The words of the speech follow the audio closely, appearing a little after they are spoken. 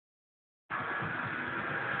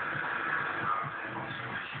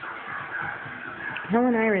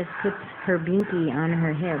Helen Iris puts her binky on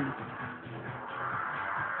her head.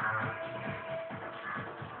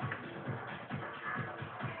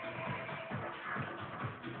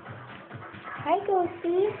 Hi,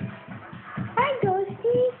 Ghosty. Hi,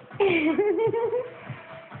 Ghosty.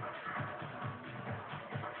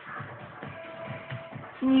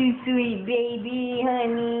 You sweet baby,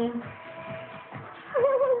 honey.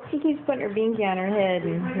 She keeps putting her binky on her head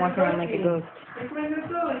and walking around like a ghost.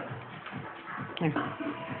 Here.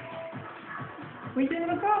 We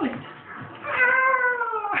didn't go it.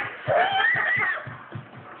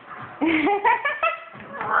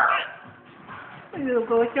 Little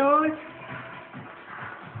ghost.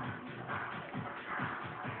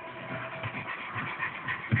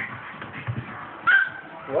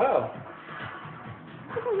 Wow.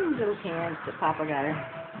 Little pants that Papa got her.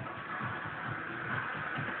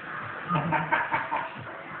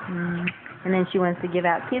 And then she wants to give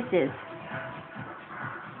out kisses.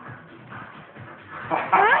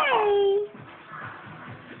 Hi!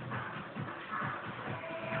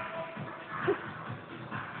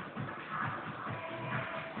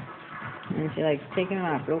 And she likes taking them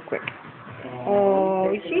off real quick.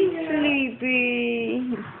 Oh, she's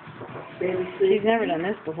sleepy. She's never done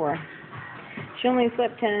this before. She only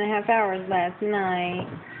slept 10.5 hours last night.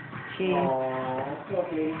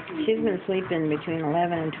 She's been sleeping between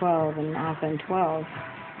 11 and 12 and often 12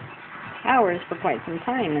 hours for quite some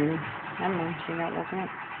time, and I don't know, she got woken up.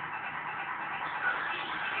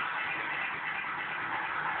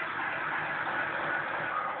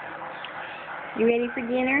 You ready for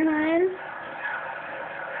dinner, hon?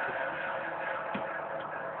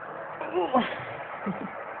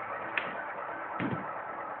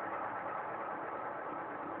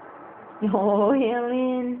 Oh,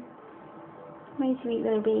 Helen. My sweet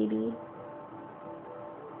little baby.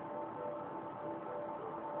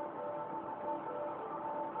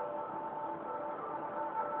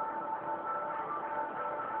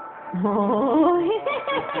 Oh.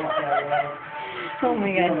 Oh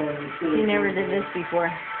my God. She never did this before.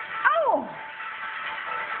 Oh!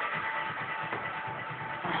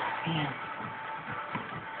 Oh, man.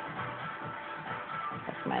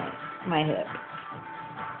 That's my hip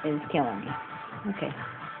is killing me. Okay.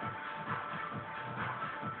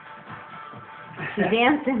 She's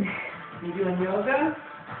dancing. You doing yoga?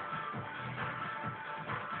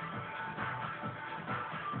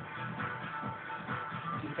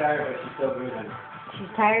 She's tired, but she's still moving.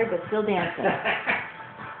 She's tired, but still dancing.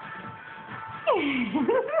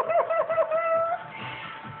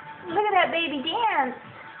 Look at that baby dance.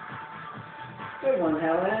 Good one,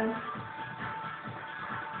 Helen.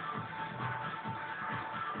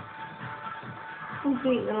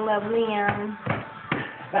 Sweet and lovely,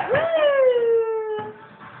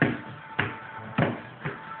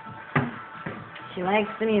 She likes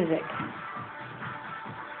the music.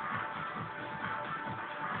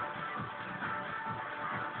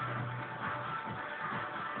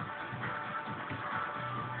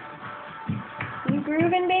 You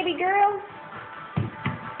grooving, baby girl?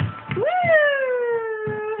 Woo!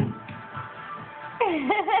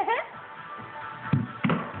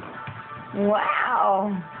 Wow.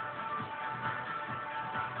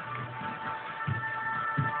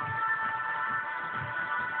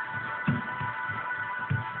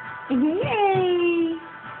 Yay!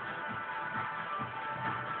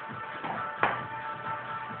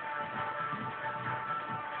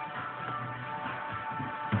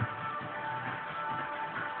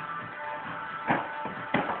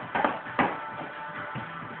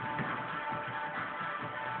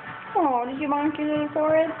 Oh, did you bonk your little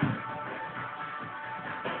forehead?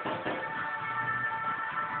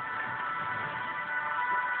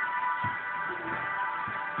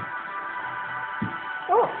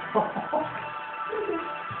 Oh!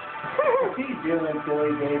 What are you doing,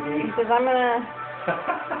 silly baby? Because I'm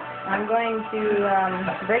going to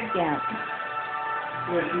break dance.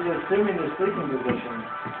 Yeah, she's assuming the sleeping position.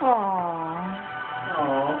 Aww.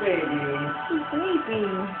 Oh, baby. She's sleepy.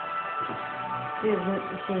 She's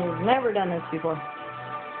never done this before. Aww.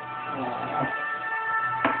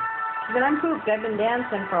 She said, I'm pooped. I've been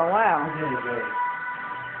dancing for a while.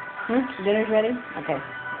 Dinner's ready? Okay.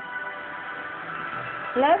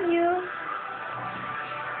 Love you.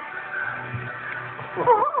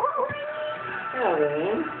 Oh,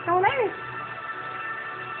 Helen. how nice.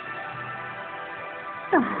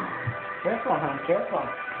 Careful, hon. Careful.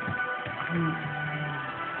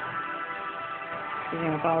 She's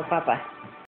going to follow Papa.